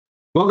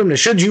Welcome to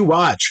Should You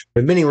Watch,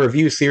 a mini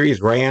review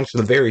series where I answer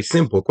the very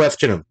simple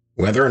question of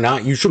whether or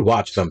not you should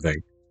watch something.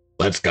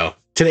 Let's go.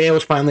 Today I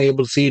was finally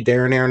able to see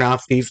Darren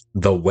Aronofsky's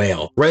The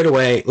Whale. Right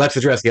away, let's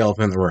address the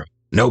elephant in the room.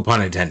 No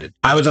pun intended.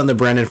 I was on the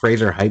Brendan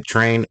Fraser hype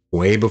train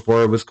way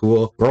before it was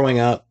cool. Growing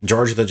up,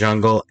 George of the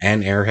Jungle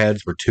and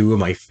Airheads were two of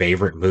my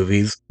favorite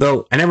movies,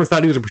 though I never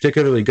thought he was a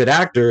particularly good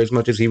actor as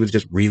much as he was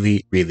just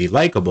really, really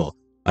likable.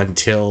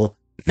 Until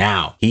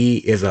now, he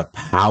is a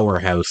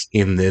powerhouse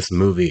in this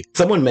movie.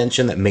 Someone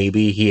mentioned that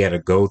maybe he had to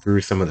go through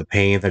some of the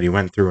pain that he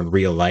went through in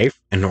real life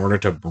in order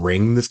to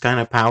bring this kind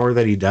of power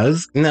that he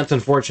does. And that's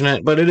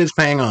unfortunate, but it is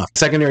paying off.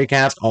 Secondary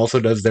cast also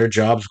does their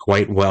jobs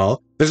quite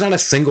well. There's not a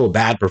single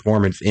bad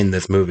performance in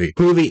this movie.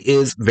 The movie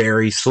is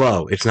very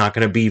slow. It's not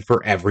going to be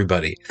for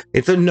everybody.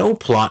 It's a no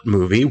plot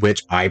movie,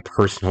 which I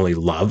personally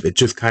love. It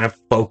just kind of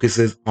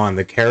focuses on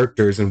the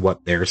characters and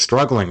what they're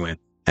struggling with.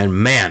 And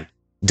man,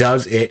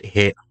 does it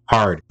hit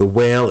hard. The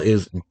Whale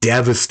is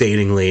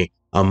devastatingly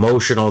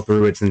emotional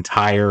through its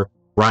entire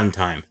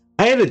runtime.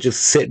 I had to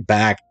just sit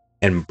back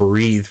and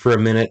breathe for a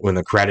minute when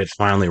the credits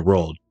finally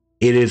rolled.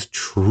 It is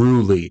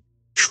truly,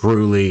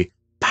 truly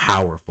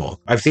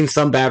powerful. I've seen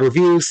some bad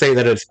reviews say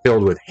that it's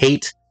filled with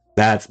hate.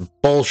 That's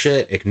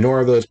bullshit.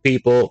 Ignore those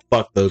people.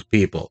 Fuck those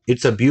people.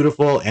 It's a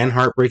beautiful and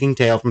heartbreaking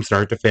tale from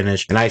start to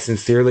finish, and I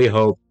sincerely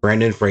hope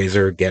Brendan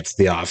Fraser gets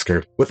the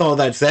Oscar. With all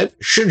that said,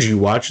 should you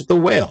watch The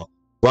Whale?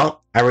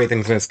 Well,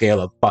 everything's on a scale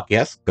of fuck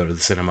yes, go to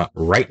the cinema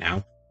right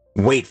now,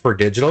 wait for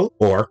digital,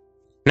 or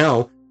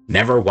no,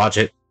 never watch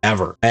it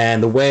ever.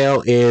 And The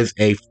Whale is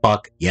a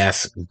fuck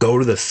yes. Go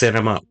to the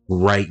cinema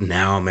right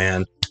now,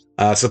 man.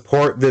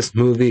 Support this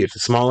movie. It's a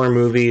smaller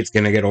movie. It's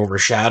going to get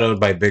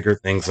overshadowed by bigger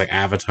things like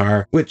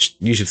Avatar, which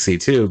you should see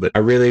too, but I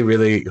really,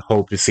 really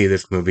hope to see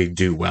this movie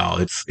do well.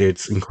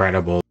 It's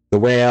incredible. The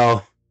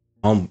Whale,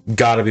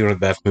 gotta be one of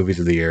the best movies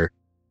of the year.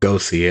 Go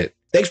see it.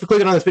 Thanks for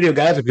clicking on this video,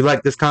 guys. If you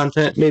like this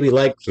content, maybe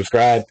like,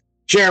 subscribe,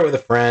 share it with a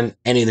friend.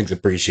 Anything's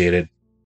appreciated.